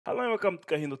Hello and welcome to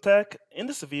KahindoTech. In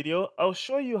this video, I'll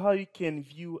show you how you can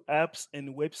view apps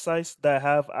and websites that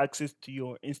have access to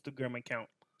your Instagram account.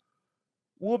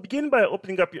 We'll begin by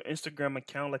opening up your Instagram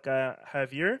account like I have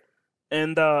here.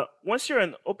 And once you're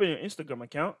open your Instagram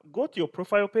account, go to your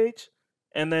profile page.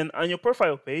 And then on your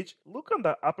profile page, look on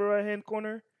the upper right hand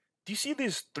corner. Do you see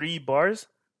these three bars?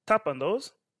 Tap on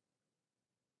those.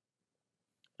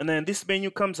 And then this menu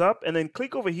comes up and then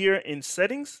click over here in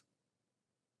settings.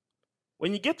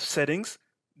 When you get to settings,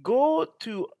 go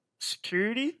to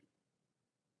security.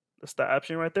 That's the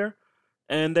option right there.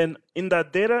 And then in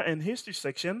that data and history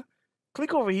section,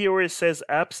 click over here where it says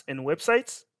apps and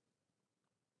websites.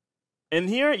 And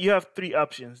here you have three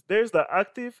options. There's the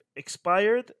active,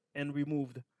 expired, and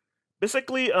removed.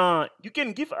 Basically, you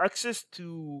can give access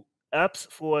to apps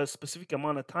for a specific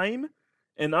amount of time.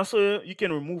 And also you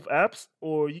can remove apps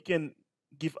or you can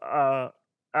give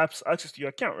apps access to your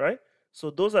account, right? So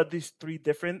those are these three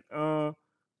different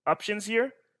options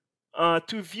here.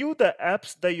 To view the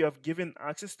apps that you have given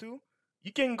access to,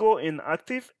 you can go in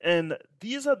active, and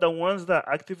these are the ones that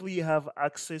actively have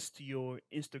access to your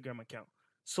Instagram account.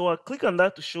 So I'll click on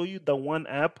that to show you the one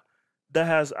app that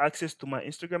has access to my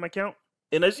Instagram account.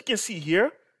 And as you can see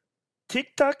here,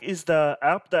 TikTok is the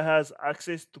app that has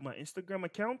access to my Instagram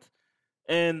account.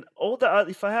 And all the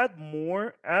if I had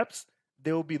more apps,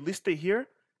 they will be listed here.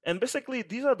 And basically,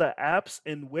 these are the apps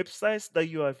and websites that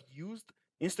you have used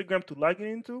Instagram to log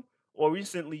into or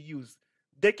recently used.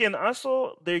 They can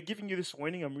also, they're giving you this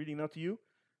warning, I'm reading out to you.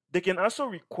 They can also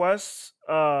request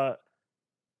what?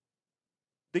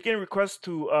 They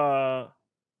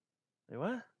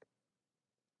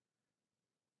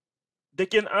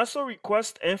can also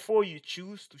request info you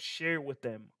choose to share with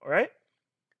them. All right.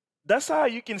 That's how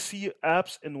you can see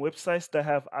apps and websites that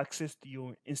have access to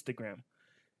your Instagram.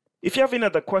 If you have any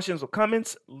other questions or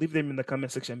comments, leave them in the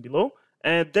comment section below.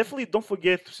 And definitely don't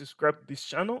forget to subscribe to this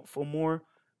channel for more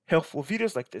helpful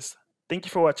videos like this. Thank you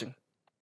for watching.